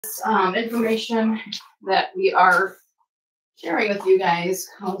This information that we are sharing with you guys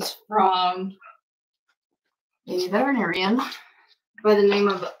comes from a veterinarian by the name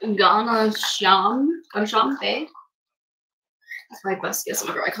of Ghanshyam. That's my best guess of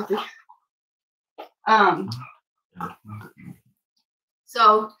a dry copy.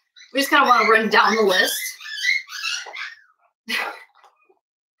 So we just kind of want to run down the list.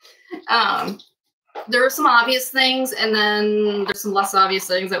 There are some obvious things, and then there's some less obvious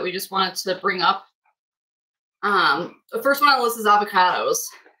things that we just wanted to bring up. The first one on the list is avocados.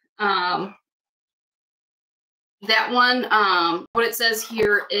 That one, what it says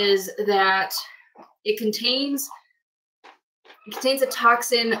here is that it contains a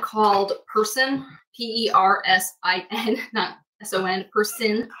toxin called persin, P-E-R-S-I-N, not S-O-N,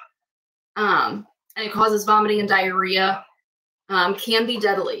 persin. And it causes vomiting and diarrhea. Can be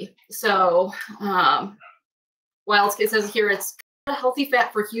deadly. So, while it says here it's a healthy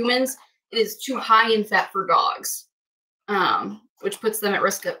fat for humans, it is too high in fat for dogs, which puts them at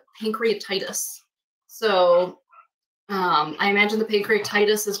risk of pancreatitis. So, I imagine the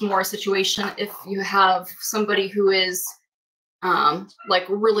pancreatitis is more a situation if you have somebody who is like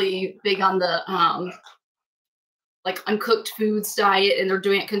really big on the like uncooked foods diet and they're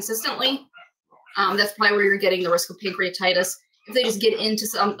doing it consistently. That's probably where you're getting the risk of pancreatitis. If they just get into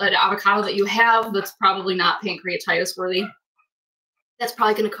an avocado that you have that's probably not pancreatitis worthy, that's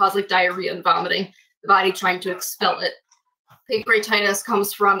probably going to cause like diarrhea and vomiting, the body trying to expel it. Pancreatitis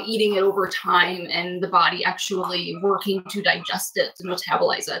comes from eating it over time and the body actually working to digest it and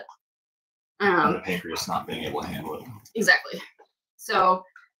metabolize it. And the pancreas not being able to handle it. Exactly. So,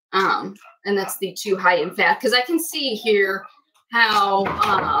 and that's the too high in fat. Because I can see here how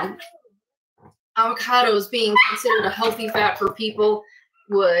avocados being considered a healthy fat for people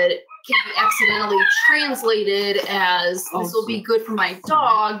can be accidentally translated as this will be good for my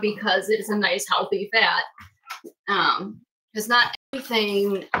dog because it is a nice healthy fat. Because not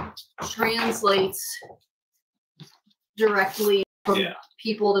everything translates directly from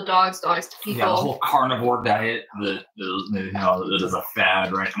people to dogs, dogs to people. Yeah, the whole carnivore diet that is a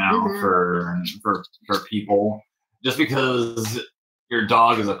fad right now for people. Just because your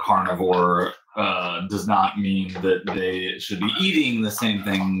dog is a carnivore does not mean that they should be eating the same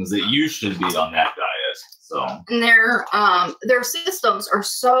things that you should be on that diet. So, and their systems are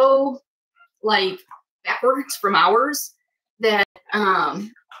so like backwards from ours that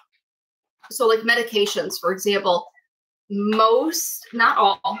so like medications, for example, most, not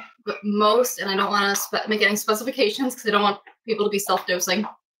all, but most, and I don't want to make any specifications because I don't want people to be self-dosing,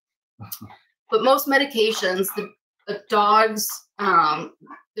 but most medications, the dogs,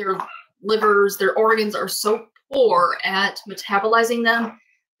 their livers, their organs are so poor at metabolizing them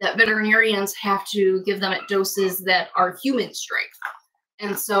that veterinarians have to give them at doses that are human strength.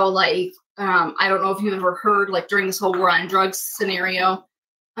 And so, like, I don't know if you've ever heard, like, during this whole war on drugs scenario,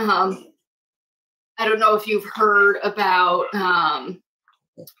 I don't know if you've heard about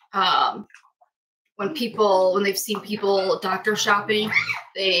when they've seen people doctor shopping,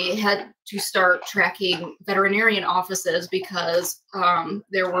 they had to start tracking veterinarian offices because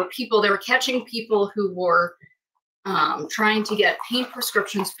they were catching people who were trying to get pain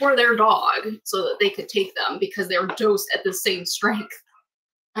prescriptions for their dog so that they could take them because they were dosed at the same strength.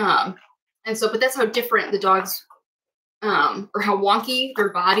 And so, but that's how different the dogs or how wonky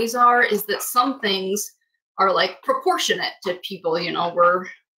their bodies are, is that some things are like proportionate to people, where,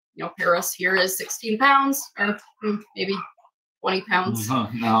 Paris here is 16 pounds or maybe 20 pounds.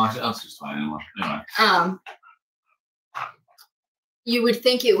 No, that's just fine. Anyway. You would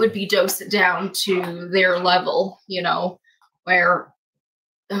think it would be dosed down to their level, where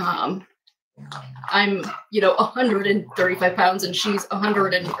I'm, 135 pounds and she's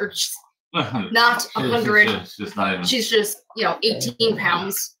 100 not 100. She's just 18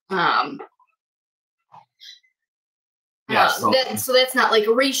 pounds. So that's not like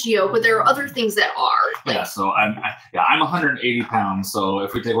a ratio, but there are other things that are. Like, so I'm 180 pounds. So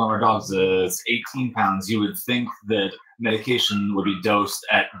if we take one of our dogs that's 18 pounds, you would think that medication would be dosed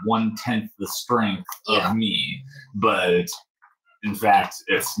at 1/10 the strength of me, but in fact,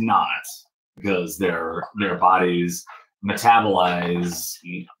 it's not, because their bodies metabolize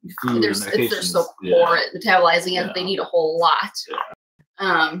food. They're so poor at metabolizing it. They need a whole lot.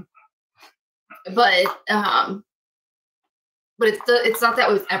 But it's not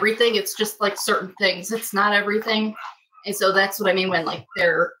that with everything. It's just like certain things. It's not everything. And so that's what I mean when like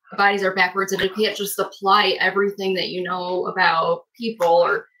their bodies are backwards, and you can't just apply everything that you know about people.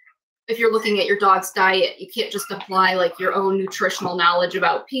 Or if you're looking at your dog's diet, you can't just apply like your own nutritional knowledge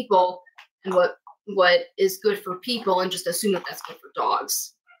about people and what is good for people and just assume that that's good for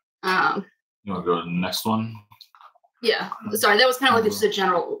dogs. You want to go to the next one? Yeah. Sorry, that was kind of like just a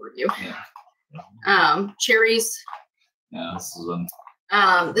general overview. Yeah. Cherries. Yeah, this is one.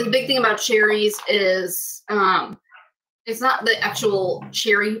 The big thing about cherries is it's not the actual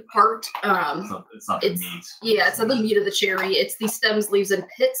cherry part. It's not the meat. Yeah, it's not the meat of the cherry. It's the stems, leaves, and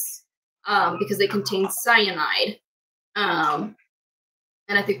pits because they contain cyanide. And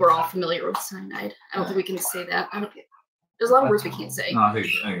I think we're all familiar with cyanide. I don't think we can say that. There's a lot of words we can't say. No, I think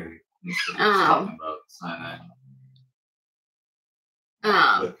we're talking about cyanide.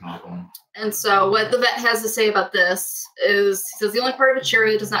 And so what the vet has to say about this is, he says the only part of a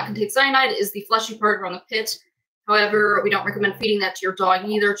cherry that does not contain cyanide is the fleshy part around the pit. However, we don't recommend feeding that to your dog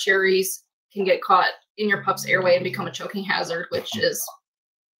either. Cherries can get caught in your pup's airway and become a choking hazard, which is,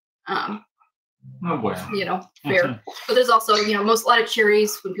 you know, fair. But there's also, you know, a lot of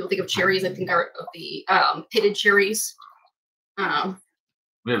cherries, when people think of cherries, I think are of the pitted cherries. And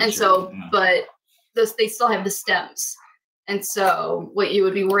so, but they still have the stems. And so what you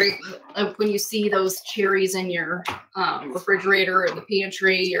would be worried when you see those cherries in your refrigerator or the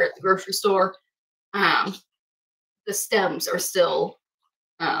pantry or at the grocery store, the stems are still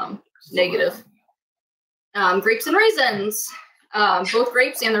negative. Grapes and raisins. Both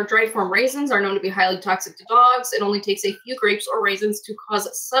grapes and their dried form raisins are known to be highly toxic to dogs. It only takes a few grapes or raisins to cause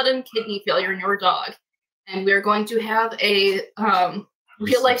sudden kidney failure in your dog. And we're going to have a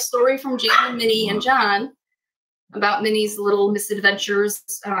real life story from Jane and Minnie and John about Minnie's little misadventures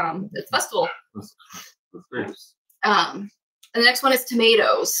at the festival. And the next one is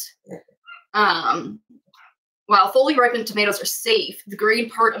tomatoes. While fully ripened tomatoes are safe, the green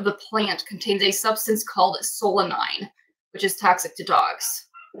part of the plant contains a substance called solanine, which is toxic to dogs.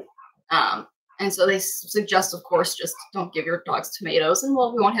 And so they suggest, of course, just don't give your dogs tomatoes, and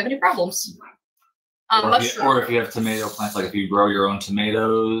well, we won't have any problems. Or if you have tomato plants, like if you grow your own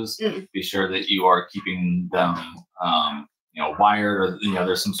tomatoes, be sure that you are keeping them, you know, wired, or you know,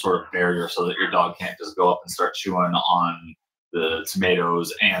 there's some sort of barrier so that your dog can't just go up and start chewing on the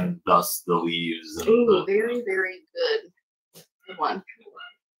tomatoes and thus the leaves. And ooh, very, very good. Good one.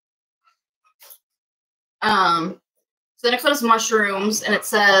 So the next one is mushrooms, and it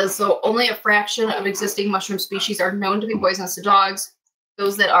says, so only a fraction of existing mushroom species are known to be poisonous to dogs.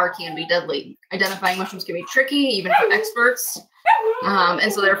 Those that are can be deadly. Identifying mushrooms can be tricky, even for experts.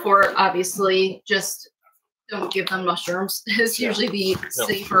 And so therefore, obviously, just don't give them mushrooms. Is usually the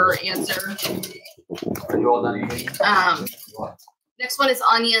safer answer. Are you all done eating? Next one is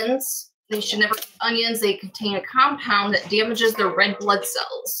onions. They should never eat onions. They contain a compound that damages their red blood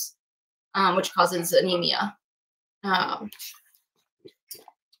cells, which causes anemia.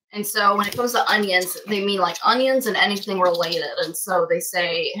 And so when it comes to onions, they mean like onions and anything related. And so they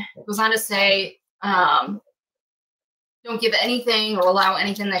say, it goes on to say, don't give anything or allow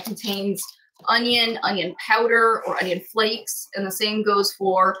anything that contains onion, onion powder, or onion flakes. And the same goes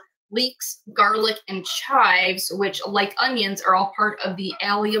for leeks, garlic, and chives, which, like onions, are all part of the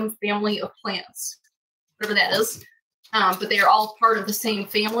allium family of plants, whatever that is. But they are all part of the same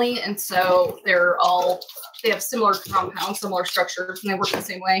family, and so they have similar compounds, similar structures, and they work the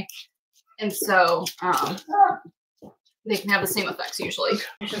same way. And so they can have the same effects usually.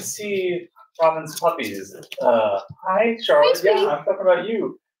 You should see Robin's puppies. Hi, Charlotte. Thanks, yeah, I'm talking about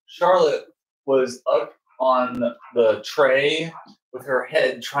you. Charlotte was up on the tray with her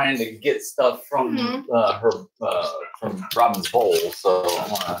head trying to get stuff from from Robin's bowl. So I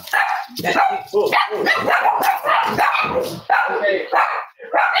want to. Okay.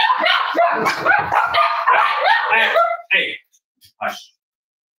 Hey, hush.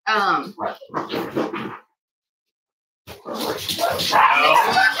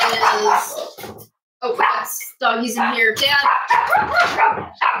 Oh, yes, doggy's in here, Dad.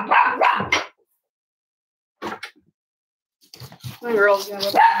 My girl's gonna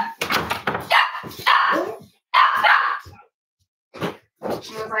go back.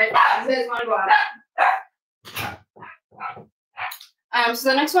 So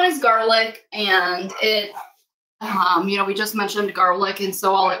the next one is garlic, and it, you know, we just mentioned garlic, and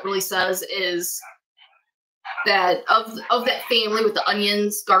so all it really says is that of that family with the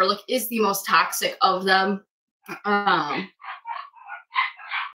onions, garlic is the most toxic of them.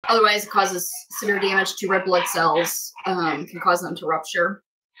 Otherwise, it causes severe damage to red blood cells, can cause them to rupture.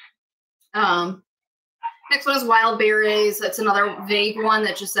 Next one is wild berries. That's another vague one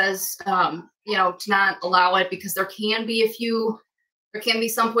that just says, you know, to not allow it because there can be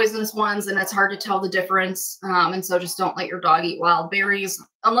some poisonous ones, and it's hard to tell the difference. And so just don't let your dog eat wild berries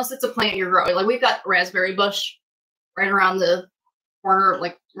unless it's a plant you're growing. Like we've got a raspberry bush right around the corner,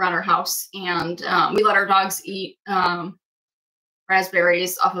 like around our house, and we let our dogs eat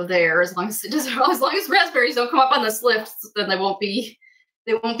raspberries off of there. As long as it doesn't, as long as raspberries don't come up on this list, then they won't be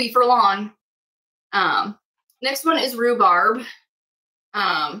for long. Next one is rhubarb.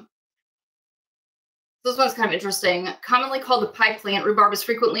 This one's kind of interesting. Commonly called the pie plant, rhubarb is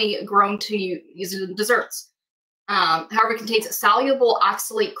frequently grown to use it in desserts. However, it contains soluble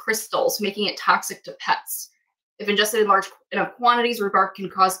oxalate crystals, making it toxic to pets. If ingested in large enough quantities, rhubarb can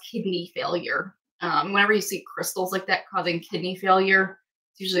cause kidney failure. Whenever you see crystals like that causing kidney failure,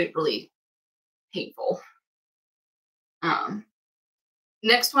 it's usually really painful.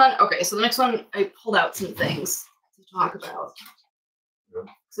 Next one. Okay, so the next one, I pulled out some things to talk about.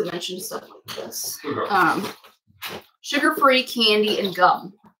 So I mentioned stuff like this. Sugar-free candy and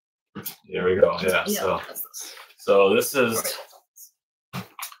gum. There we go. Yeah. So this is.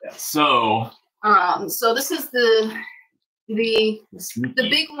 Yeah, so this is the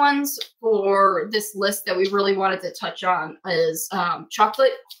big ones for this list that we really wanted to touch on is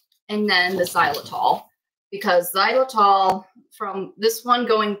chocolate and then the xylitol, because xylitol, from this one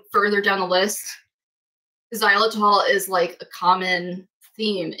going further down the list, xylitol is like a common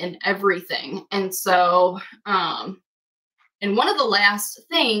theme in everything. And so and one of the last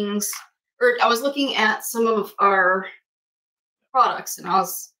things, or I was looking at some of our products and I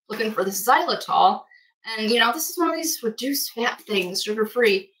was looking for this xylitol, and you know, this is one of these reduced fat things,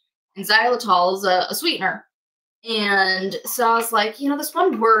 sugar-free, and xylitol is a sweetener. And so I was like, you know, this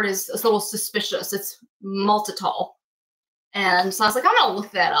one word is a little suspicious. It's maltitol. And so I was like, I'm gonna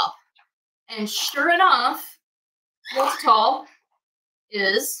look that up. And sure enough, maltitol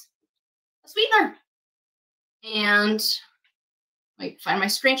is a sweetener. And I find my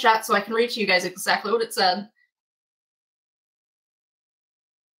screenshot so I can read to you guys exactly what it said.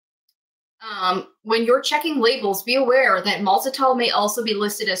 When you're checking labels, be aware that maltitol may also be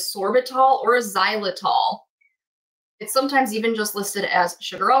listed as sorbitol or xylitol. It's sometimes even just listed as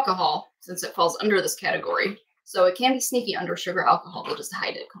sugar alcohol, since it falls under this category. So it can be sneaky under sugar alcohol. They'll just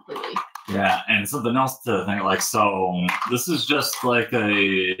hide it completely. Yeah, and something else to think, like, so this is just like a,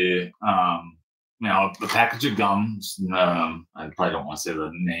 you know, a package of gum. I probably don't want to say the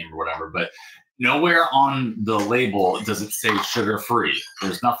name or whatever, but nowhere on the label does it say sugar-free.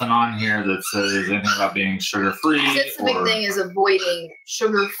 There's nothing on here that says anything about being sugar-free. That's the big thing, is avoiding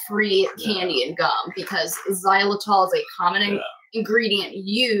sugar-free candy and gum, because xylitol is a common ingredient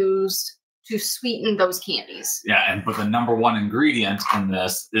used to sweeten those candies. Yeah, but the number one ingredient in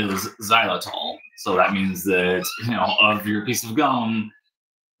this is xylitol. So that means that, you know, of your piece of gum,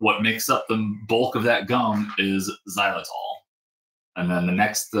 what makes up the bulk of that gum is xylitol. And then the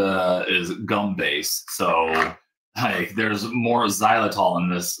next is gum base. So, hey, there's more xylitol in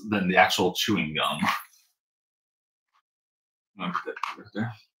this than the actual chewing gum. I'll put that right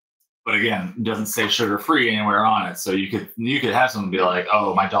there. But again, it doesn't say sugar-free anywhere on it. So you could have someone be like,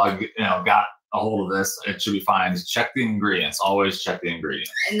 oh, my dog, you know, got a hold of this. It should be fine. Just check the ingredients. Always check the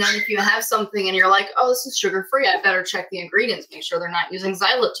ingredients. And then if you have something and you're like, oh, this is sugar-free, I better check the ingredients, make sure they're not using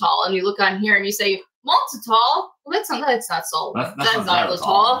xylitol. And you look on here and you say, maltitol? Well, that's not salt. That's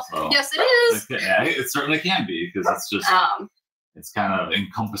xylitol. So yes, it is. Yeah, it certainly can be, because it's just, it's kind of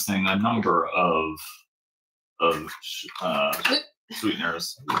encompassing a number of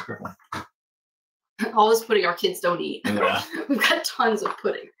sweeteners. All this pudding our kids don't eat. Yeah. We've got tons of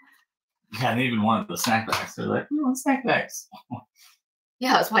pudding. Yeah, and even one of the snack bags. They're like, we want snack bags.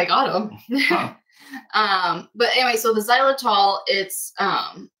 Yeah, that's why I got them. Huh. But anyway, so the xylitol, it's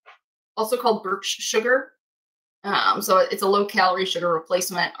also called birch sugar. So it's a low-calorie sugar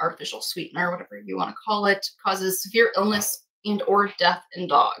replacement, artificial sweetener, whatever you want to call it. Causes severe illness and or death in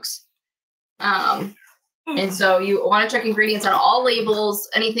dogs. And so you want to check ingredients on all labels.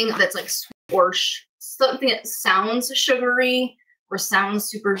 Anything that's like sweet or something that sounds sugary or sounds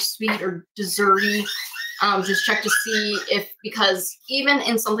super sweet or desserty, just check to see if, because even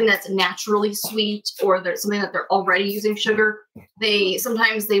in something that's naturally sweet or there's something that they're already using sugar,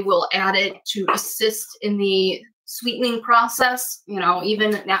 sometimes they will add it to assist in the sweetening process. You know,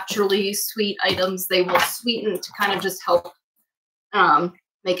 even naturally sweet items, they will sweeten to kind of just help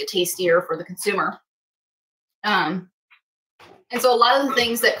make it tastier for the consumer. And so a lot of the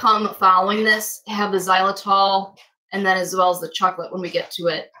things that come following this have the xylitol, and then as well as the chocolate when we get to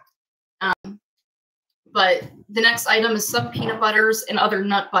it. But the next item is some peanut butters and other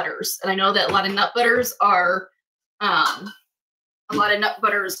nut butters. And I know that a lot of nut butters are, I'm going to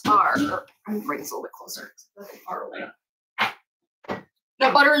bring this a little bit closer. Far away.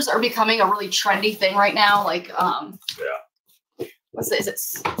 Nut butters are becoming a really trendy thing right now. Like, is it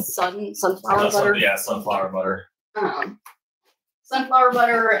sunflower butter? Yeah, sunflower butter. Sunflower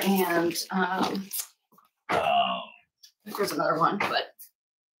butter and There's another one, but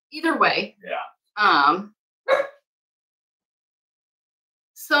either way. Yeah.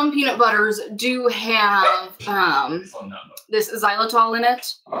 Some peanut butters do have this xylitol in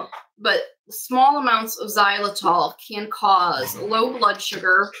it, but small amounts of xylitol can cause low blood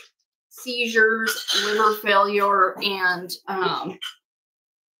sugar, seizures, liver failure, and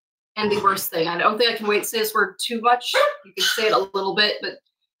the worst thing, I don't think I can wait to say this word too much. You can say it a little bit, but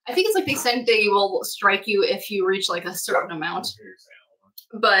I think it's like they said they will strike you if you reach like a certain amount,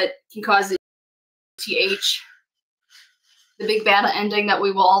 but can cause TH. The big bad ending that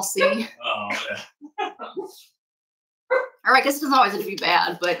we will all see. Oh, yeah. Or I guess it doesn't always have to be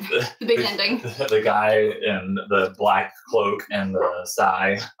bad, but the big ending. The guy in the black cloak and the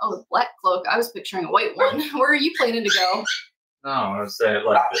sigh. Oh, the black cloak. I was picturing a white one. Where are you planning to go? No, I was saying,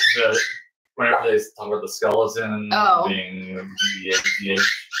 like, whenever they talk about the skeleton being DH,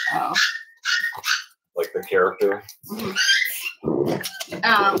 like the character.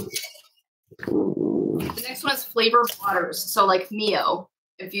 The next one is flavored waters. So like Mio,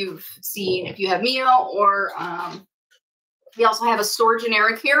 if you have Mio, or we also have a store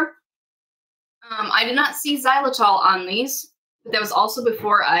generic here. I did not see xylitol on these, but that was also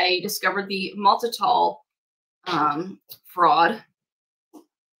before I discovered the maltitol fraud.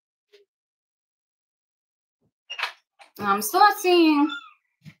 I'm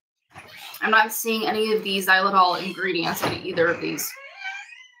not seeing any of these xylitol ingredients in either of these.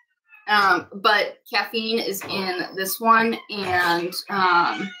 But caffeine is in this one, and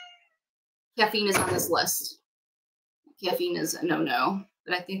caffeine is on this list. Caffeine is a no-no,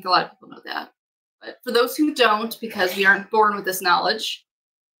 but I think a lot of people know that. But for those who don't, because we aren't born with this knowledge,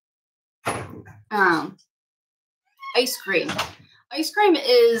 ice cream. Ice cream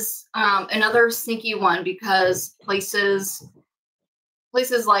is another sneaky one because places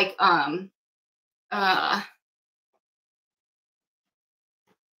like maybe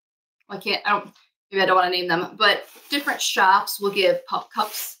I don't want to name them, but different shops will give pup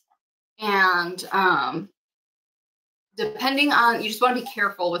cups, and depending on, you just want to be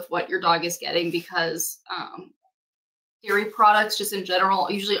careful with what your dog is getting, because dairy products just in general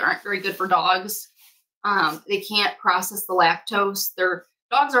usually aren't very good for dogs. They can't process the lactose. Their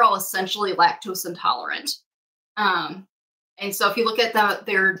dogs are all essentially lactose intolerant. And so if you look at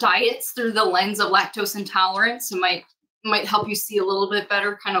their diets through the lens of lactose intolerance, it might help you see a little bit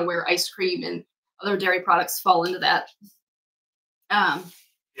better kind of where ice cream and other dairy products fall into that.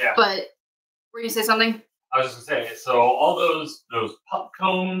 Yeah. But were you going to say something? I was just gonna say, so all those pup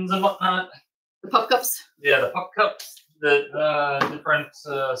cones and whatnot. The pup cups? Yeah, the pup cups that different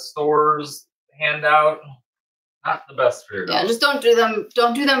stores hand out. Not the best for your dog. Yeah, just don't do them.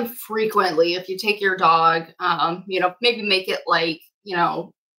 Don't do them frequently. If you take your dog, maybe make it like,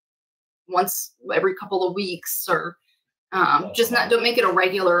 once every couple of weeks, or don't make it a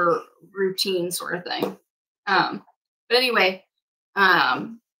regular routine sort of thing. But anyway,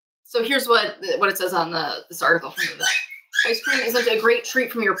 so here's what it says on this article from the vet. Ice cream isn't a great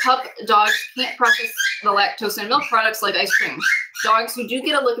treat from your pup. Dogs can't process the lactose in milk products like ice cream. Dogs who do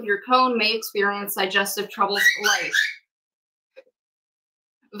get a lick of your cone may experience digestive troubles like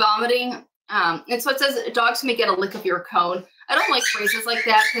vomiting. And so it says dogs may get a lick of your cone. I don't like phrases like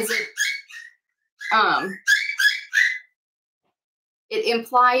that because it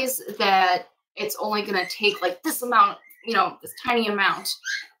implies that it's only going to take like this amount, this tiny amount.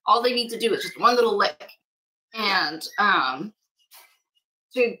 All they need to do is just one little lick. And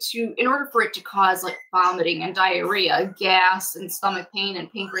in order for it to cause like vomiting and diarrhea, gas and stomach pain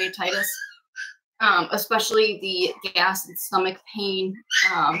and pancreatitis, especially the gas and stomach pain,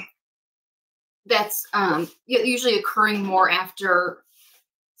 that's usually occurring more after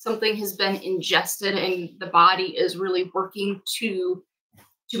something has been ingested and the body is really working to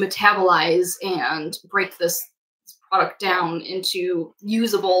metabolize and break this product down into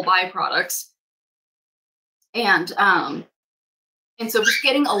usable byproducts. And so just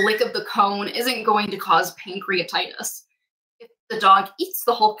getting a lick of the cone isn't going to cause pancreatitis. If the dog eats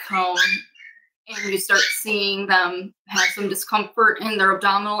the whole cone and you start seeing them have some discomfort in their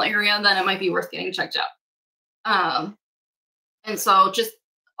abdominal area, then it might be worth getting checked out. And so just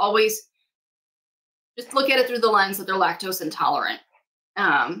always just look at it through the lens that they're lactose intolerant.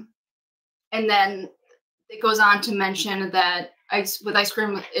 And then it goes on to mention that with ice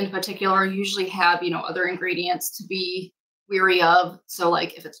cream in particular, usually have, other ingredients to be weary of. So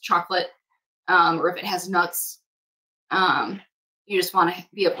like if it's chocolate, or if it has nuts, you just want to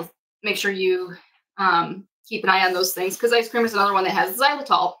be able to make sure you keep an eye on those things, because ice cream is another one that has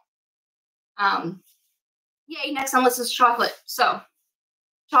xylitol. Yay, next on the list is chocolate. So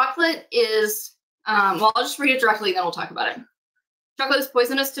chocolate is Well, I'll just read it directly, then we'll talk about it. Chocolate is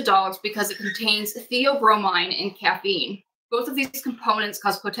poisonous to dogs because it contains theobromine and caffeine. Both of these components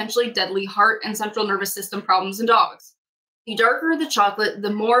cause potentially deadly heart and central nervous system problems in dogs. The darker the chocolate, the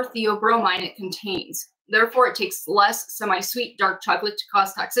more theobromine it contains. Therefore, it takes less semi-sweet dark chocolate to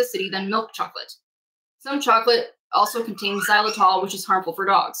cause toxicity than milk chocolate. Some chocolate also contains xylitol, which is harmful for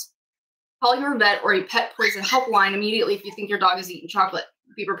dogs. Call your vet or a pet poison helpline immediately if you think your dog has eaten chocolate.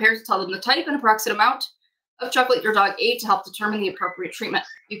 Be prepared to tell them the type and approximate amount of chocolate your dog ate to help determine the appropriate treatment.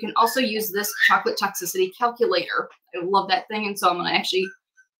 You can also use this chocolate toxicity calculator. I love that thing, and so I'm going to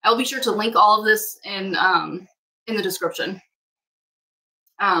I'll be sure to link all of this in the description.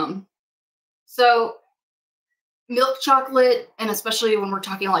 So milk chocolate, and especially when we're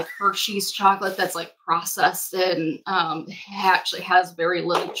talking like Hershey's chocolate that's like processed and actually has very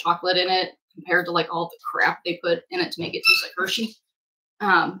little chocolate in it compared to like all the crap they put in it to make it taste like Hershey.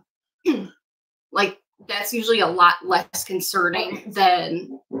 Like that's usually a lot less concerning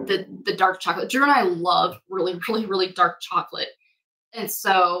than the dark chocolate. Drew and I love really, really, really dark chocolate. And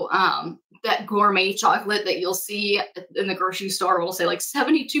so that gourmet chocolate that you'll see in the grocery store will say like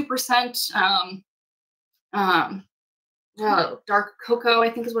 72% dark cocoa, I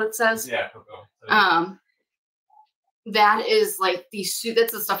think is what it says. Yeah, cocoa. That is like that's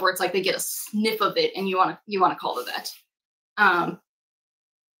the stuff where it's like they get a sniff of it and you want to call it that.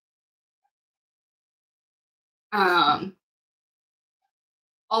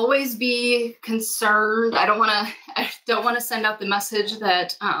 Always be concerned. I don't want to send out the message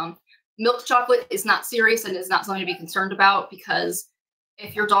that milk chocolate is not serious and is not something to be concerned about, because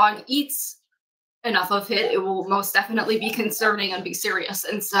if your dog eats enough of it, it will most definitely be concerning and be serious.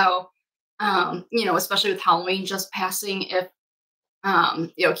 And so, especially with Halloween just passing, if,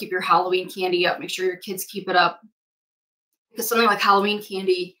 keep your Halloween candy up, make sure your kids keep it up, because something like Halloween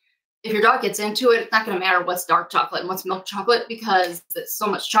candy, if your dog gets into it, it's not going to matter what's dark chocolate and what's milk chocolate, because it's so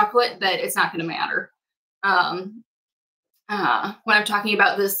much chocolate that it's not going to matter. When I'm talking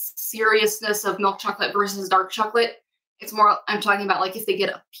about this seriousness of milk chocolate versus dark chocolate, it's more, I'm talking about like if they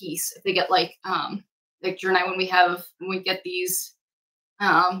get a piece, if they get like Drew and I, when we get these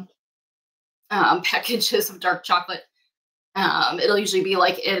packages of dark chocolate, it'll usually be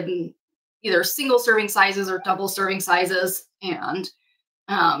like in either single serving sizes or double serving sizes. And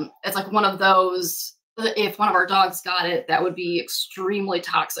it's like one of those, if one of our dogs got it, that would be extremely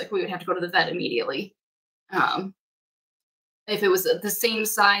toxic. We would have to go to the vet immediately. If it was the same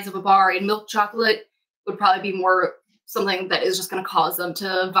size of a bar in milk chocolate, would probably be more something that is just going to cause them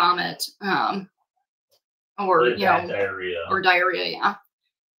to vomit, or diarrhea. Or diarrhea, yeah.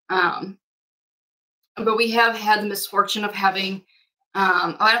 But we have had the misfortune of having,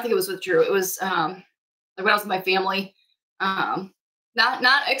 I don't think it was with Drew. It was like when I was with my family, not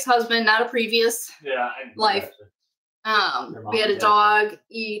ex-husband, not a previous life. We had a dog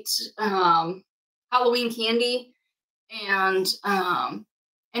eat Halloween candy, and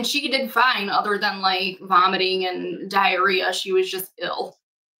she did fine other than like vomiting and diarrhea. She was just ill.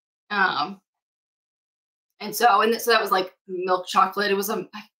 So that was like milk chocolate. It was I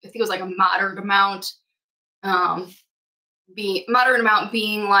think it was like a moderate amount. Being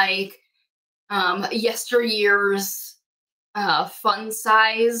like yesteryear's fun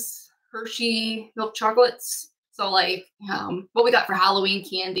size Hershey milk chocolates. So like what we got for Halloween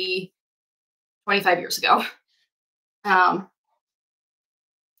candy 25 years ago. And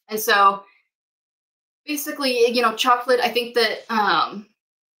so basically, chocolate, I think that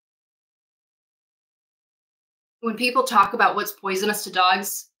when people talk about what's poisonous to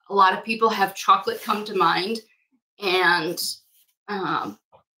dogs, a lot of people have chocolate come to mind. And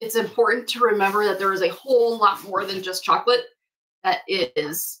it's important to remember that there is a whole lot more than just chocolate that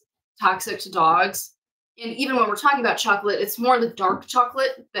is toxic to dogs. And even when we're talking about chocolate, it's more the dark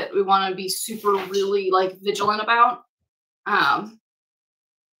chocolate that we want to be super really like vigilant about. What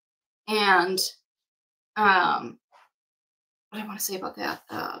do I want to say about that?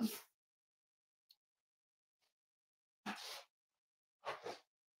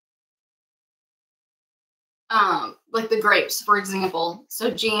 Like the grapes, for example. So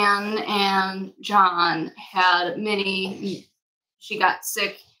Jan and John had Minnie. She got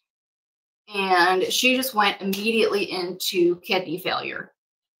sick, and she just went immediately into kidney failure.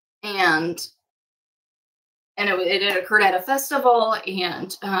 And it occurred at a festival,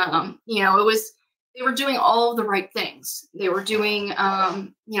 and they were doing all of the right things. They were doing, they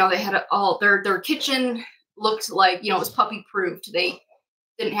had all their kitchen looked like, it was puppy proofed. They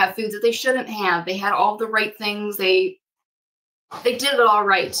didn't have foods that they shouldn't have. They had all the right things. They did it all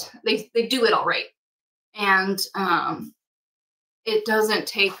right. They do it all right. And it doesn't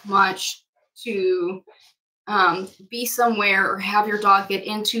take much to be somewhere or have your dog get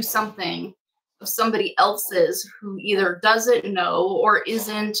into something of somebody else's who either doesn't know or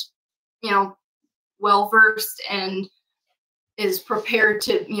isn't, well versed and is prepared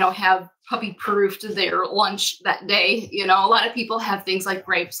to, have puppy proofed their lunch that day. A lot of people have things like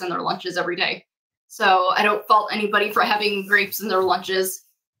grapes in their lunches every day. So I don't fault anybody for having grapes in their lunches.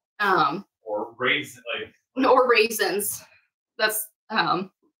 Or raisins. Or raisins. That's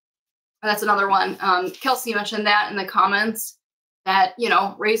another one. Kelsey mentioned that in the comments that,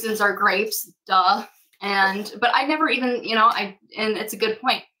 raisins are grapes, duh. But I never even, and it's a good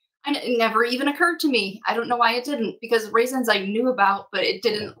point. It never even occurred to me. I don't know why it didn't, because raisins I knew about, but it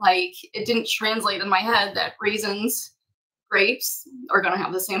didn't translate in my head that raisins, grapes are going to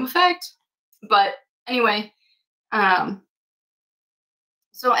have the same effect. But anyway, but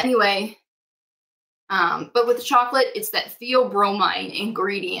with the chocolate, it's that theobromine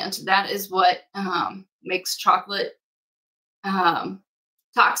ingredient. That is what makes chocolate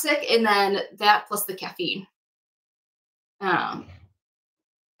toxic, and then that plus the caffeine.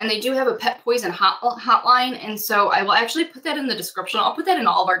 And they do have a pet poison hotline, and so I will actually put that in the description. I'll put that in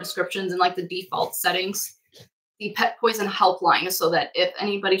all of our descriptions in like the default settings, the pet poison helpline, so that if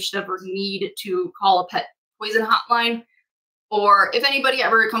anybody should ever need to call a pet poison hotline, or if anybody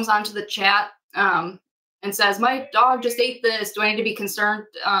ever comes onto the chat and says, my dog just ate this, do I need to be concerned?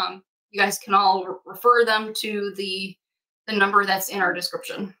 You guys can all refer them to the number that's in our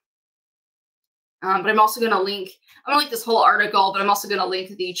description. But I'm also going to link this whole article, but I'm also going to link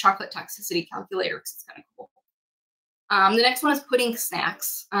the chocolate toxicity calculator because it's kind of cool. The next one is pudding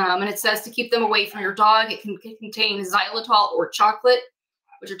snacks. And it says to keep them away from your dog. It can contain xylitol or chocolate,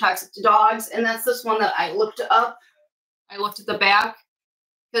 which are toxic to dogs. And that's this one that I looked up. I looked at the back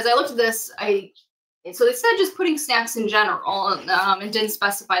because I looked at this. So they said just pudding snacks in general, and didn't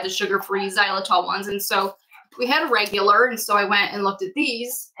specify the sugar-free xylitol ones. And so we had a regular, and so I went and looked at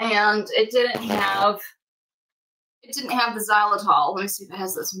these, and it didn't have the xylitol. Let me see if it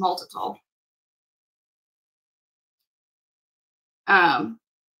has this maltitol. No,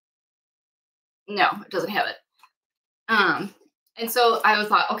 it doesn't have it. And so I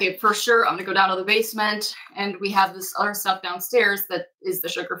thought, okay, for sure, I'm gonna go down to the basement, and we have this other stuff downstairs that is the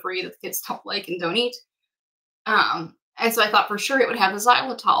sugar-free that the kids don't like and don't eat. And so I thought for sure it would have the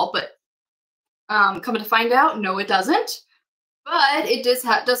xylitol, but coming to find out, no, it doesn't. But it does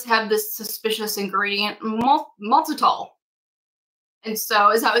have this suspicious ingredient, maltitol. And so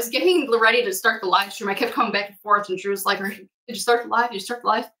as I was getting ready to start the live stream, I kept coming back and forth, and Drew was like, did you start the live? Did you start the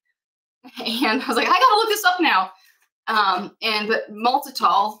live? And I was like, I gotta look this up now. But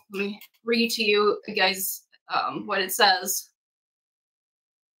maltitol, let me read to you guys what it says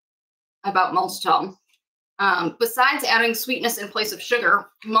about maltitol. Besides adding sweetness in place of sugar,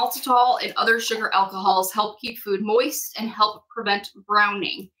 maltitol and other sugar alcohols help keep food moist and help prevent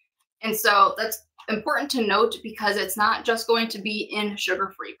browning. And so that's important to note because it's not just going to be in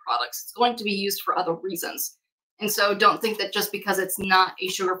sugar-free products. It's going to be used for other reasons. And so don't think that just because it's not a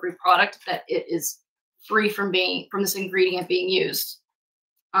sugar-free product that it is free from this ingredient being used.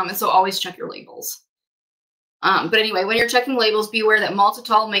 And so always check your labels. But anyway, when you're checking labels, be aware that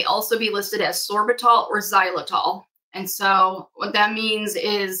maltitol may also be listed as sorbitol or xylitol. And so what that means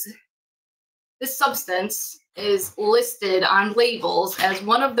is this substance is listed on labels as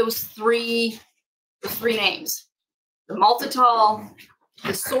one of those three names: the maltitol,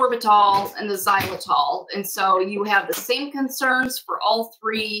 the sorbitol, and the xylitol. And so you have the same concerns for all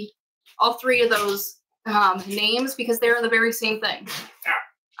three of those names because they're the very same thing.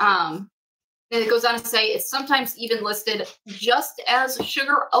 And it goes on to say it's sometimes even listed just as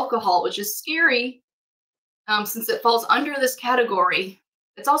sugar alcohol, which is scary since it falls under this category.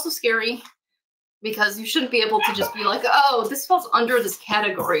 It's also scary because you shouldn't be able to just be like, oh, this falls under this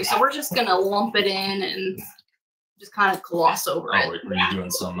category, so we're just going to lump it in and just kind of gloss over it. Were you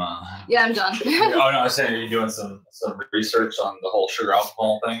doing some... Yeah, I'm done. Oh, no, I was saying, are you doing some research on the whole sugar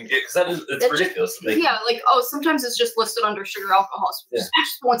alcohol thing? Yeah, because it's ridiculous. Yeah, like, oh, sometimes it's just listed under sugar alcohol. So we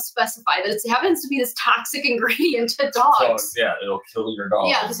just won't specify that it happens to be this toxic ingredient to dogs. So, yeah, it'll kill your dog.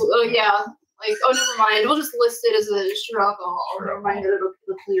 Yeah, like, oh, never mind. We'll just list it as a sugar alcohol. Never mind that it'll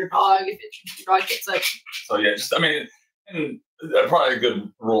kill your dog if your dog gets it. So, yeah, and probably a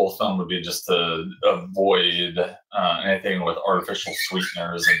good rule of thumb would be just to avoid anything with artificial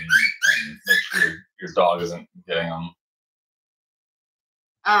sweeteners and make sure your dog isn't getting them.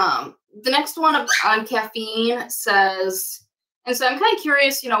 The next one on caffeine says, and so I'm kind of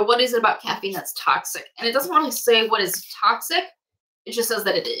curious, what is it about caffeine that's toxic? And it doesn't really say what is toxic. It just says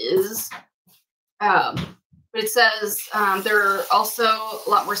that it is. But it says they're also a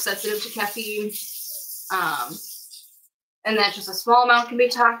lot more sensitive to caffeine. And that just a small amount can be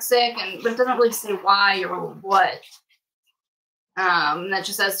toxic, but it doesn't really say why or what. That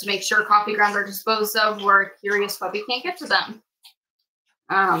just says to make sure coffee grounds are disposed of where a curious puppy can't get to them.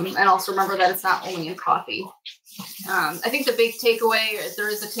 And also remember that it's not only in coffee. I think the big takeaway, if there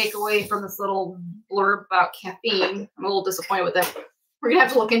is a takeaway from this little blurb about caffeine, I'm a little disappointed with it. We're going to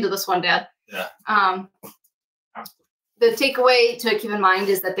have to look into this one, Dad. Yeah. The takeaway to keep in mind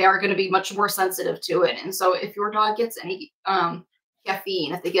is that they are going to be much more sensitive to it. And so if your dog gets any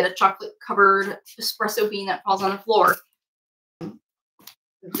caffeine, if they get a chocolate-covered espresso bean that falls on the floor,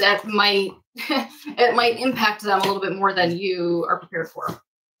 that might it might impact them a little bit more than you are prepared for.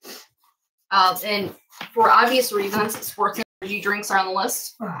 And for obvious reasons, sports energy drinks are on the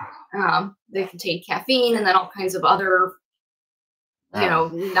list. They contain caffeine and then all kinds of other,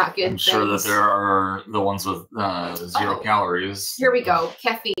 not good I'm sure things. that there are the ones with 0 calories. Here we go.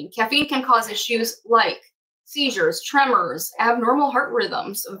 Caffeine. Caffeine can cause issues like seizures, tremors, abnormal heart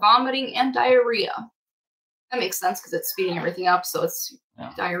rhythms, vomiting, and diarrhea. That makes sense because it's speeding everything up, so it's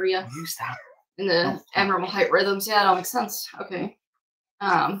diarrhea. And the abnormal heart rhythms. Yeah, that makes sense. Okay.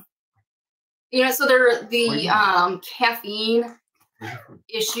 So there are the caffeine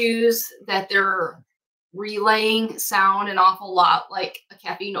issues that they're relaying sound an awful lot like a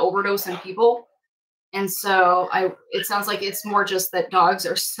caffeine overdose in people. And so it sounds like it's more just that dogs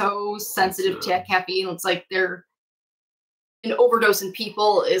are so sensitive to caffeine. It's like an overdose in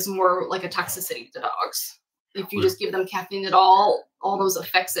people is more like a toxicity to dogs. If you just give them caffeine at all those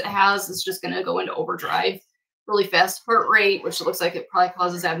effects it has is just going to go into overdrive. Really fast heart rate, which looks like it probably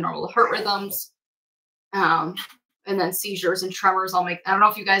causes abnormal heart rhythms. And then seizures and tremors. I don't know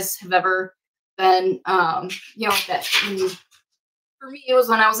if you guys have ever been, for me, it was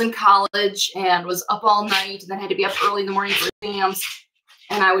when I was in college and was up all night and then had to be up early in the morning for exams.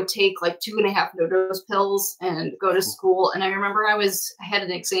 And I would take like 2.5 no-dose pills and go to school. And I remember I had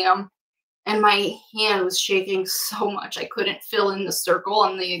an exam and my hand was shaking so much. I couldn't fill in the circle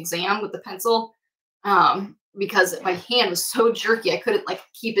on the exam with the pencil because my hand was so jerky. I couldn't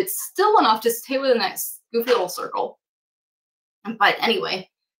keep it still enough to stay within that goofy little circle. But anyway,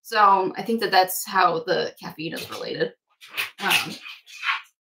 so I think that's how the caffeine is related. And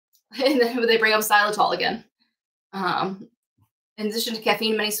then they bring up xylitol again. In addition to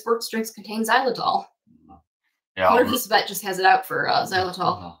caffeine, many sports drinks contain xylitol. Yeah, I wonder if this vet just has it out for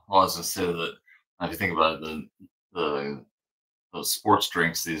xylitol. Well, I was going to say that if you think about it, those sports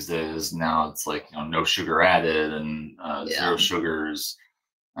drinks these days, now it's like no sugar added and 0 sugars.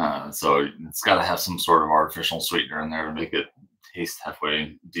 So it's got to have some sort of artificial sweetener in there to make it taste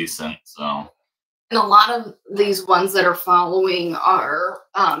halfway decent. So. And a lot of these ones that are following are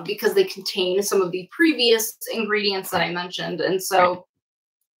because they contain some of the previous ingredients that I mentioned. And so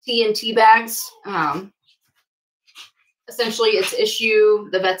tea and tea bags, essentially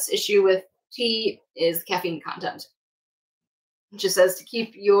the vet's issue with tea is caffeine content. It just says to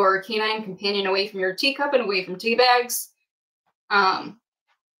keep your canine companion away from your teacup and away from tea bags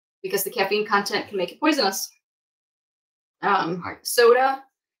because the caffeine content can make it poisonous. Soda,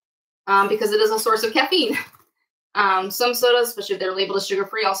 because it is a source of caffeine. Some sodas, especially if they're labeled as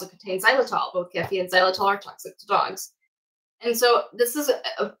sugar-free, also contain xylitol. Both caffeine and xylitol are toxic to dogs. And so this is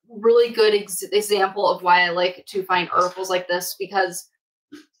a really good example of why I like to find articles like this because,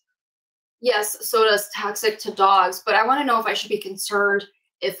 yes, soda is toxic to dogs, but I want to know if I should be concerned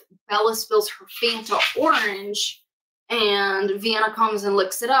if Bella spills her Fanta orange and Vienna comes and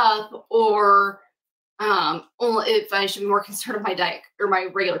licks it up, or if I should be more concerned of my diet or my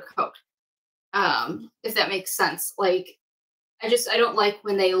regular Coke. If that makes sense. I don't like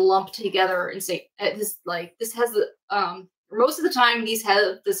when they lump together and say this has most of the time these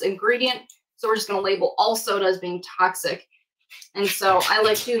have this ingredient, so we're just going to label all soda as being toxic. And so I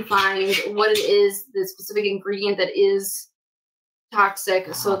like to find what it is, the specific ingredient that is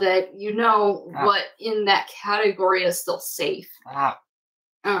toxic, so that what in that category is still safe. So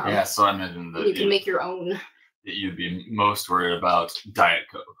I imagine that you can make your own. That you'd be most worried about Diet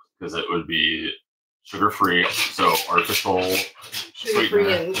Coke because it would be sugar-free, so artificial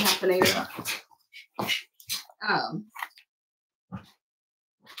sugar-free and caffeinated.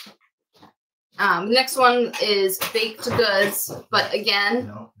 Next one is baked goods, but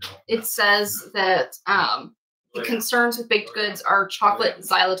again, it says that the concerns with baked goods are chocolate,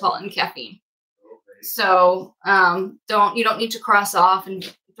 xylitol, and caffeine. So you don't need to cross off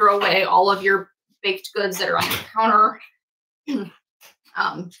and throw away all of your baked goods that are on your counter.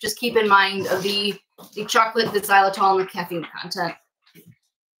 Just keep in mind of the chocolate, the xylitol, and the caffeine content.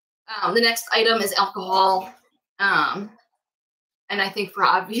 The next item is alcohol. And I think for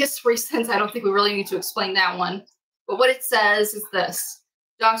obvious reasons, I don't think we really need to explain that one. But what it says is this: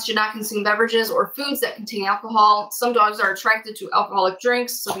 dogs should not consume beverages or foods that contain alcohol. Some dogs are attracted to alcoholic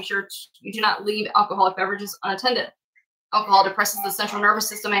drinks, so be sure you do not leave alcoholic beverages unattended. Alcohol depresses the central nervous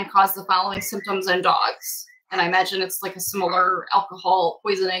system and causes the following symptoms in dogs. And I imagine it's like a similar alcohol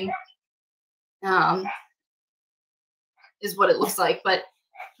poisoning, is what it looks like. But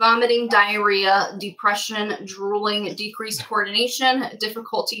vomiting, diarrhea, depression, drooling, decreased coordination,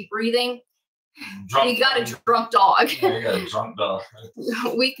 difficulty breathing. You got a drunk dog. Yeah, you got a drunk dog.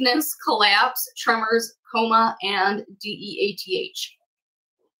 Weakness, collapse, tremors, coma, and DEATH.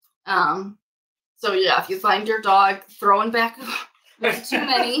 So yeah, if you find your dog throwing back too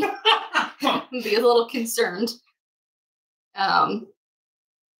many, be a little concerned.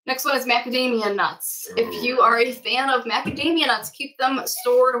 Next one is macadamia nuts. If you are a fan of macadamia nuts, keep them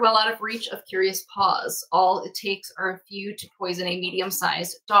stored well out of reach of curious paws. All it takes are a few to poison a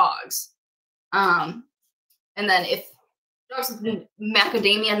medium-sized dogs. And then if dogs with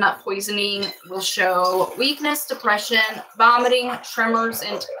macadamia nut poisoning will show weakness, depression, vomiting, tremors,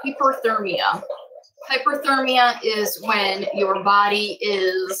 and hyperthermia. Hyperthermia is when your body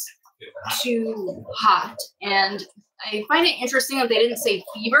is too hot. And I find it interesting that they didn't say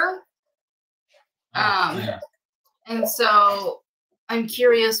fever. And so I'm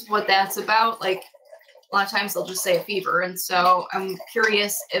curious what that's about. Like, a lot of times they'll just say a fever. And so I'm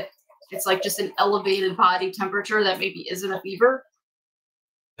curious if it's like just an elevated body temperature that maybe isn't a fever.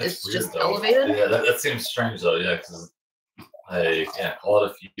 It's weird, just though. Elevated. Yeah, that seems strange though. Yeah, because I can't call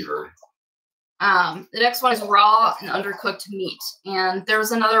it a fever. The next one is raw and undercooked meat. And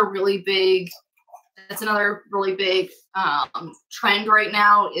there's another really big, trend right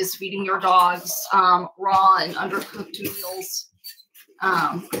now is feeding your dogs raw and undercooked meals.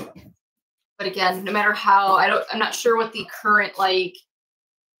 But again, no matter how, I'm not sure what the current like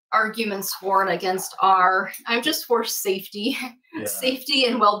arguments for and against are. I'm just for safety, safety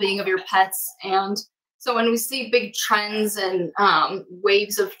and well-being of your pets. And so when we see big trends and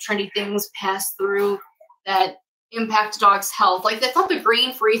waves of trendy things pass through that impact dogs' health, like I thought the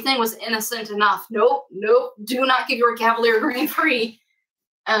grain-free thing was innocent enough. Nope, do not give your Cavalier grain-free.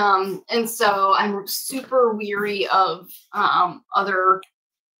 And so I'm super weary of other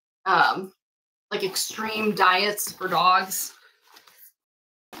like extreme diets for dogs.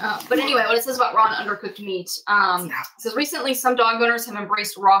 But anyway, what it says about raw and undercooked meat. It says recently some dog owners have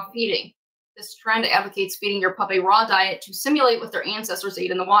embraced raw feeding. This trend advocates feeding your pup a raw diet to simulate what their ancestors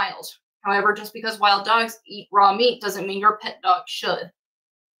ate in the wild. However, just because wild dogs eat raw meat doesn't mean your pet dog should.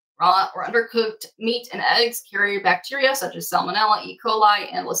 Raw or undercooked meat and eggs carry bacteria such as Salmonella, E. coli,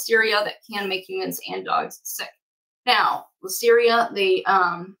 and Listeria that can make humans and dogs sick. Now, Listeria,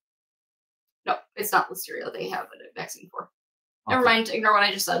 no, it's not Listeria they have a vaccine for. Okay. Never mind, ignore what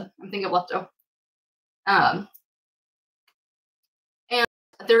I just said. I'm thinking of lepto. And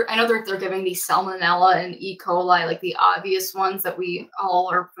I know they're giving the Salmonella and E. coli, like the obvious ones that we all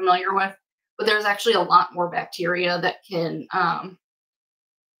are familiar with, but there's actually a lot more bacteria that can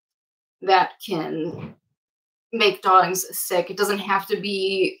make dogs sick. It doesn't have to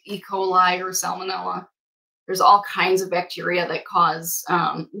be E. coli or Salmonella. There's all kinds of bacteria that cause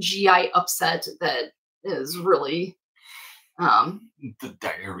GI upset that is really the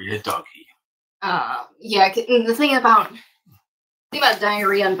diarrhea doggy. Yeah, the thing about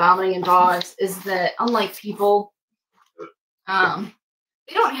diarrhea and vomiting in dogs is that unlike people,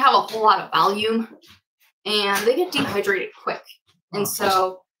 they don't have a whole lot of volume and they get dehydrated quick. And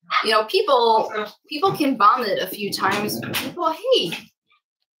so, you know, people can vomit a few times.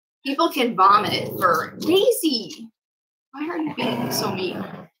 People can vomit for Daisy. Why are you being so mean?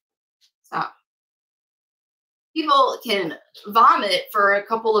 Stop. People can vomit for a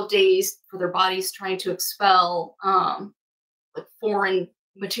couple of days for their bodies trying to expel like foreign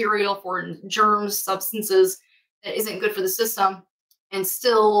material, foreign germs, substances that isn't good for the system, and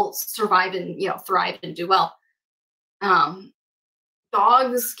still survive and thrive and do well.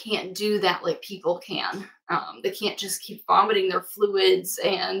 Dogs can't do that like people can. They can't just keep vomiting their fluids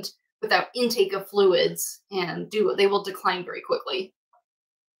and without intake of fluids and they will decline very quickly.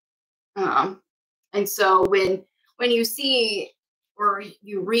 And so when you see or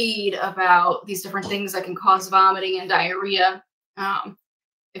you read about these different things that can cause vomiting and diarrhea,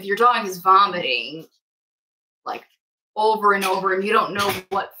 if your dog is vomiting like over and over and you don't know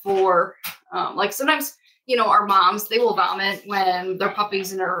what for, like sometimes, our moms, they will vomit when their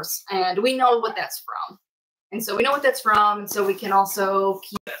puppy's nurse, and we know what that's from. And so we know what that's from, and so we can also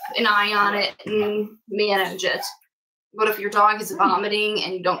keep an eye on it and manage it. But if your dog is vomiting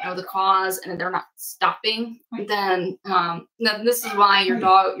and you don't know the cause and they're not stopping, then this is why your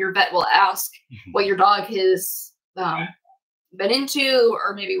vet will ask what your dog has been into,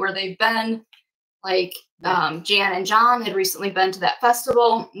 or maybe where they've been. Like Jan and John had recently been to that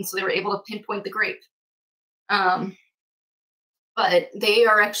festival, and so they were able to pinpoint the grape. But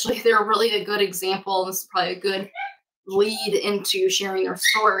they're really a good example. This is probably a good lead into sharing their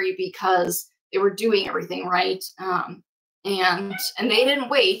story because they were doing everything right. And they didn't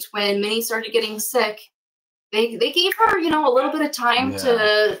wait. When Minnie started getting sick, they gave her, a little bit of time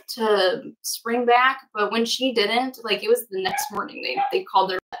to spring back. But when she didn't, like, it was the next morning, they called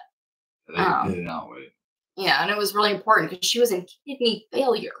their vet. They did not wait. Yeah, and it was really important because she was in kidney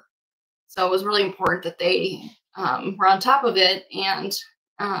failure. So it was really important that they were on top of it. And,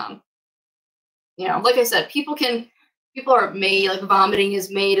 like I said, people are made, like vomiting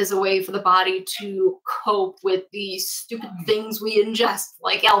is made as a way for the body to cope with these stupid things we ingest,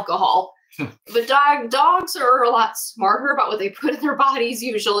 like alcohol. But dogs are a lot smarter about what they put in their bodies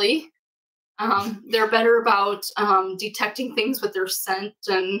usually. They're better about detecting things with their scent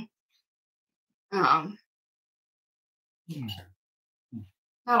and not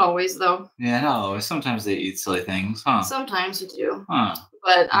always, though. Yeah, not always. Sometimes they eat silly things, huh? Sometimes you do. Huh.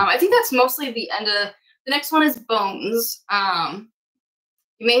 But I think that's mostly the end of... The next one is bones.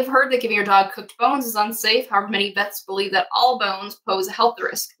 You may have heard that giving your dog cooked bones is unsafe. However, many vets believe that all bones pose a health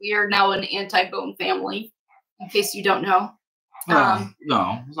risk. We are now an anti-bone family, in case you don't know. No,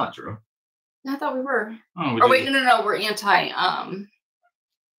 it's not true. I thought we were. Oh, wait, no. We're anti...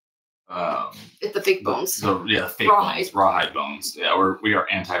 it's the fake bones. Fake bones, rawhide bones. Yeah, we are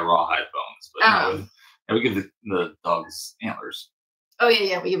anti-rawhide bones, but we give the dogs antlers. Oh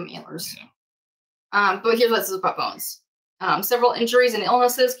yeah, we give them antlers. Yeah. But here's what this is about bones. Several injuries and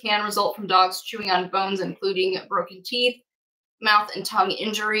illnesses can result from dogs chewing on bones, including broken teeth, mouth and tongue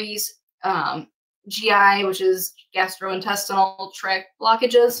injuries, GI, which is gastrointestinal tract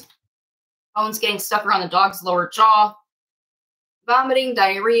blockages, bones getting stuck around the dog's lower jaw, vomiting,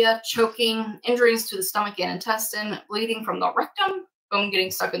 diarrhea, choking, injuries to the stomach and intestine, bleeding from the rectum, bone getting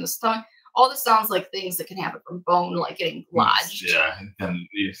stuck in the stomach. All this sounds like things that can happen from bone, like getting lodged. Yeah, and then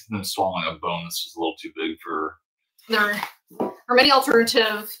swallowing a bone that's just a little too big for... There are many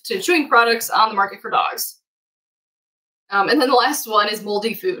alternatives to chewing products on the market for dogs. And then the last one is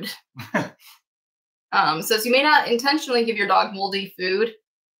moldy food. It says you may not intentionally give your dog moldy food.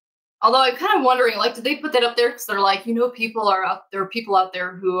 Although I'm kind of wondering, like, did they put that up there because they're like, people out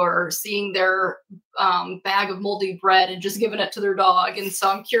there who are seeing their bag of moldy bread and just giving it to their dog, and so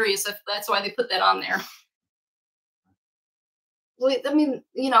I'm curious if that's why they put that on there. Well, I mean,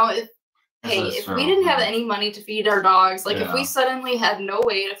 if we didn't have any money to feed our dogs, like if we suddenly had no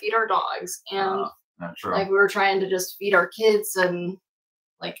way to feed our dogs, and like we were trying to just feed our kids, and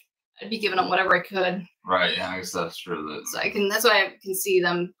like I'd be giving them whatever I could. Right. Yeah, I guess that's true. So that's why I can see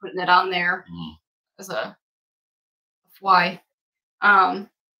them putting it on there as a why.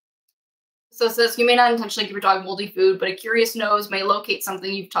 So it says you may not intentionally give your dog moldy food, but a curious nose may locate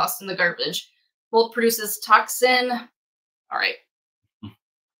something you've tossed in the garbage. Mold produces toxin. All right.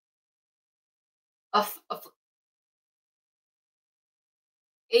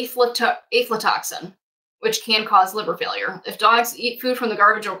 Aflatoxin, which can cause liver failure. If dogs eat food from the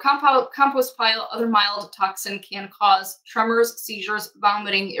garbage or compost pile, other mild toxin can cause tremors, seizures,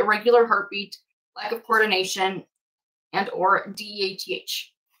 vomiting, irregular heartbeat, lack of coordination, and or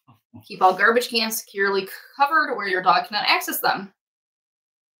DATH. Keep all garbage cans securely covered where your dog cannot access them.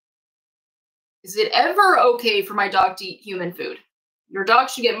 Is it ever okay for my dog to eat human food? Your dog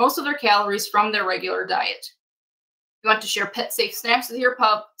should get most of their calories from their regular diet. If you want to share pet-safe snacks with your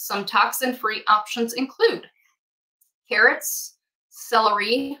pup, some toxin-free options include carrots,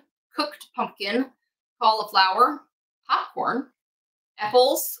 celery, cooked pumpkin, cauliflower, popcorn,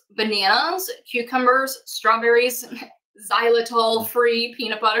 apples, bananas, cucumbers, strawberries, xylitol-free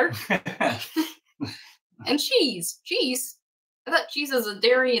peanut butter, and cheese. Cheese? I thought cheese is a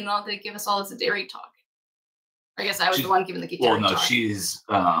dairy, and now they give us all this dairy talk. I guess I was the one giving the dairy talk. Well, no, cheese,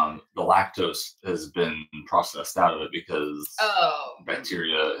 the lactose has been processed out of it because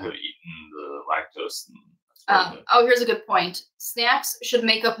bacteria have eaten the lactose. Here's a good point. Snacks should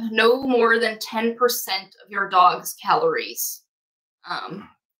make up no more than 10% of your dog's calories.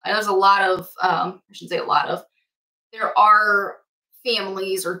 There's a lot of, I shouldn't say a lot of, there are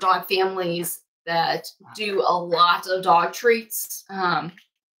families or dog families that do a lot of dog treats.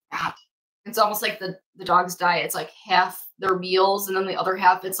 It's almost like the dog's diet. It's like half their meals, and then the other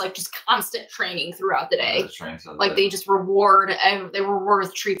half, it's like just constant training throughout the day. Like they just reward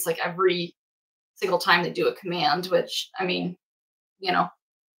with treats like every single time they do a command, which, I mean, you know,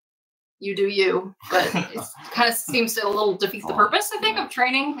 you do you, but it kind of seems to a little defeat the purpose, I think, of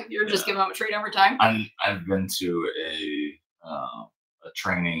training if you're just giving them a treat every time. I've been to a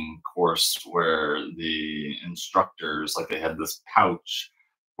training course where the instructors, like, they had this pouch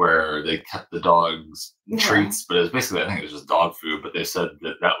where they kept the dog's treats, but it was basically, I think it was just dog food, but they said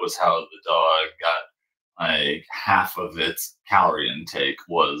that was how the dog got like half of its calorie intake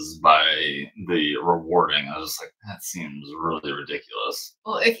was by the rewarding. I was just like, that seems really ridiculous.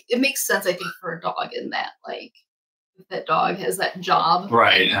 Well, it makes sense, I think, for a dog in that, like, if that dog has that job,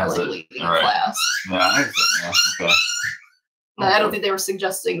 right? Like leading class. Yeah, okay. No, I don't think they were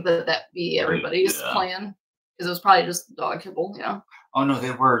suggesting that be everybody's plan, because it was probably just dog kibble, you know. Oh no,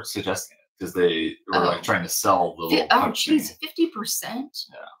 they were suggesting it because they were like trying to sell the little. Oh, geez, 50%. Yeah.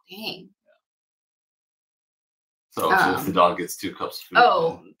 Dang. So if the dog gets 2 cups of food.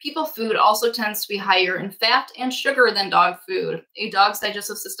 Oh, people food also tends to be higher in fat and sugar than dog food. A dog's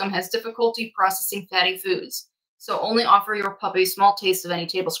digestive system has difficulty processing fatty foods, so only offer your puppy small taste of any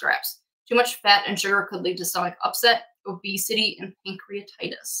table scraps. Too much fat and sugar could lead to stomach upset, obesity, and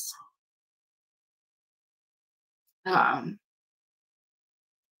pancreatitis.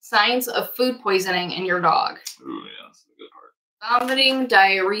 Signs of food poisoning in your dog. Ooh, yeah, that's the good part. Vomiting,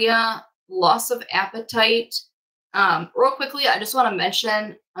 diarrhea, loss of appetite. Real quickly, I just want to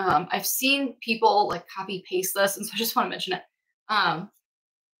mention, I've seen people like copy paste this, and so I just want to mention it.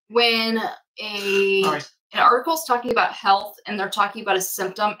 When an article is talking about health and they're talking about a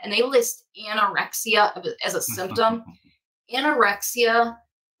symptom and they list anorexia as a symptom, anorexia,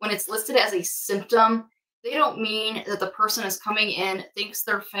 when it's listed as a symptom, they don't mean that the person is coming in, thinks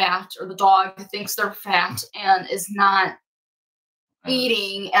they're fat, or the dog thinks they're fat and is not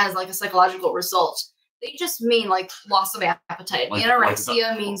eating as like a psychological result. They just mean like loss of appetite. Like,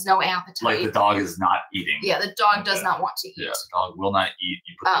 anorexia means no appetite. Like the dog is not eating. Yeah, the dog does not want to eat. Yeah, the dog will not eat.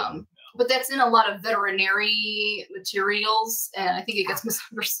 But that's in a lot of veterinary materials, and I think it gets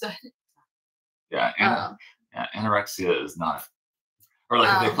misunderstood. Yeah, anorexia is not. Or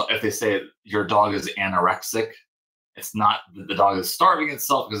like if they say your dog is anorexic, it's not that the dog is starving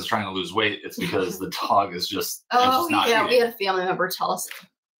itself because it's trying to lose weight. It's because the dog is just not eating. We had a family member tell us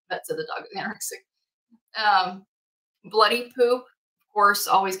that said the dog is anorexic. Bloody poop, of course,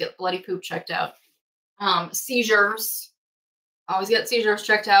 always get bloody poop checked out. Seizures, always get seizures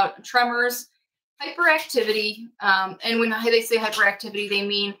checked out. Tremors, hyperactivity, and when they say hyperactivity, they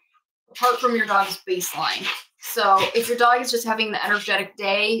mean apart from your dog's baseline. So if your dog is just having the energetic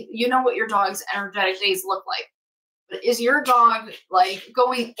day, you know what your dog's energetic days look like. But is your dog like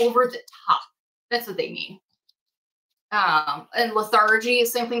going over the top? That's what they mean. And lethargy,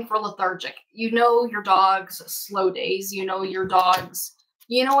 same thing for lethargic. You know your dog's slow days. You know what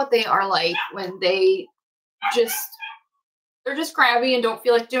they are like when they're just crabby and don't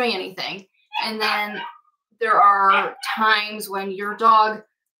feel like doing anything. And then there are times when your dog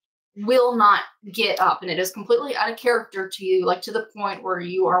will not get up and it is completely out of character to you, like to the point where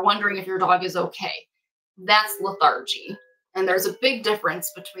you are wondering if your dog is okay. That's lethargy. And there's a big difference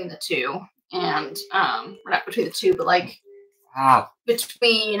between the two. And we're not between the two, but like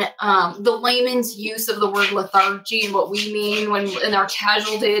between the layman's use of the word lethargy and what we mean when in our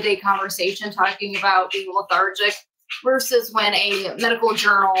casual day-to-day conversation talking about being lethargic versus when a medical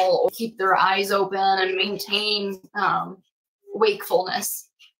journal will keep their eyes open and maintain wakefulness.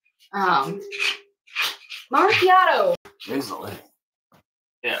 Macchiato. Easily.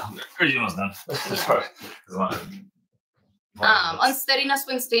 Yeah, are you almost done? Sorry. Unsteadiness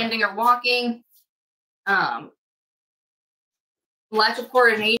when standing or walking, lack of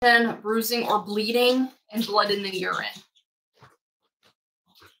coordination, bruising or bleeding, and blood in the urine.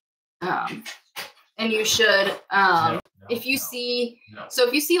 And you should, if you see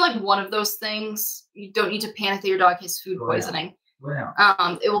like one of those things, you don't need to panic that your dog has food poisoning.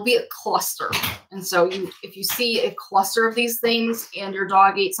 It will be a cluster. And so if you see a cluster of these things and your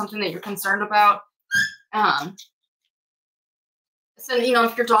dog ate something that you're concerned about, so,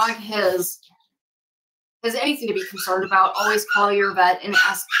 if your dog has anything to be concerned about, always call your vet and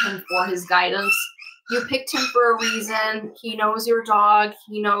ask him for his guidance. You picked him for a reason. He knows your dog.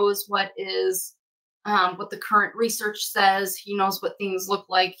 He knows what the current research says. He knows what things look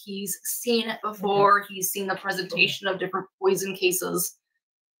like. He's seen it before. He's seen the presentation of different poison cases.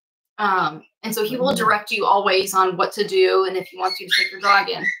 And so he will direct you always on what to do and if he wants you to take your dog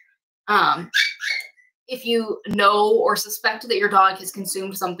in. If you know or suspect that your dog has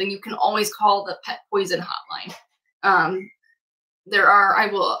consumed something, you can always call the pet poison hotline. I'm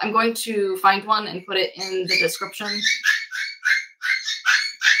going to find one and put it in the description.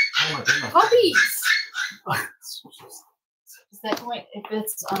 Puppies! Is that going, if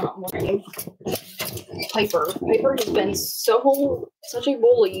it's, working? Piper. Piper has been such a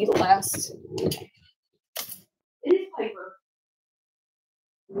bully the last. It is Piper.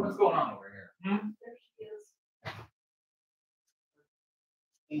 What's going on over here? There she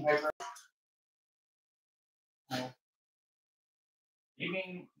is. Piper? You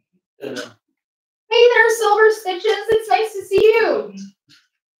mean Hey there, Silver Stitches. It's nice to see you.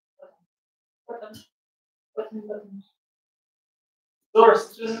 Silver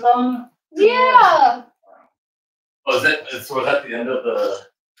Stitches is on? Yeah. Oh, was that the end of the?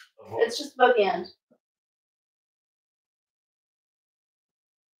 It's just about the end.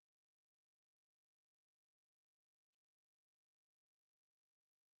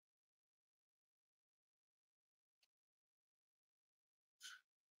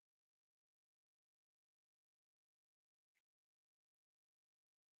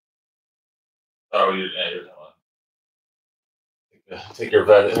 Oh, you're take your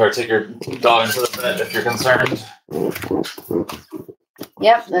vet or take your dog into the vet if you're concerned.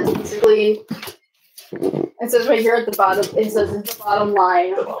 Yep, that's basically. It says right here at the bottom. It says it's the bottom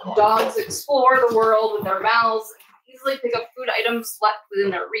line. Dogs explore the world with their mouths and easily pick up food items left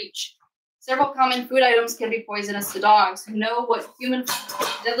within their reach. Several common food items can be poisonous to dogs. Know what human food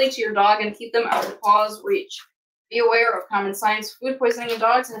is deadly to your dog and keep them out of the paw's reach. Be aware of common signs of food poisoning in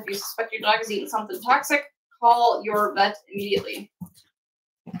dogs, and if you suspect your dog has eaten something toxic, call your vet immediately.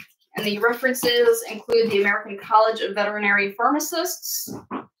 And the references include the American College of Veterinary Pharmacists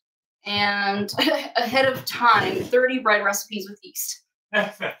and ahead of time, 30 bread recipes with yeast.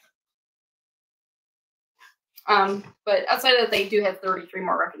 But outside of that, they do have 33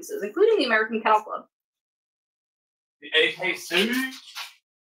 more references, including the American Kennel Club. The AKC.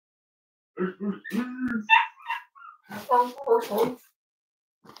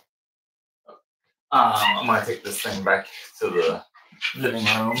 I'm gonna take this thing back to the living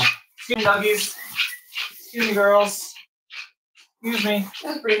room. Excuse me, doggies. Excuse me, girls. Excuse me.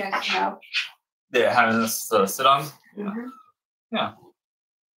 That's pretty nice to know. Yeah, having this sit on. Yeah. Yeah.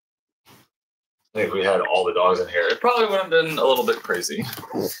 I think if we had all the dogs in here, it probably would have been a little bit crazy.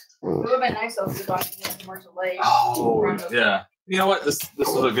 It would have been nice though if the dogs had more to lay. Oh, yeah. You know what? This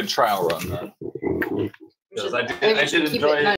was a good trial run then. Because I did enjoy it.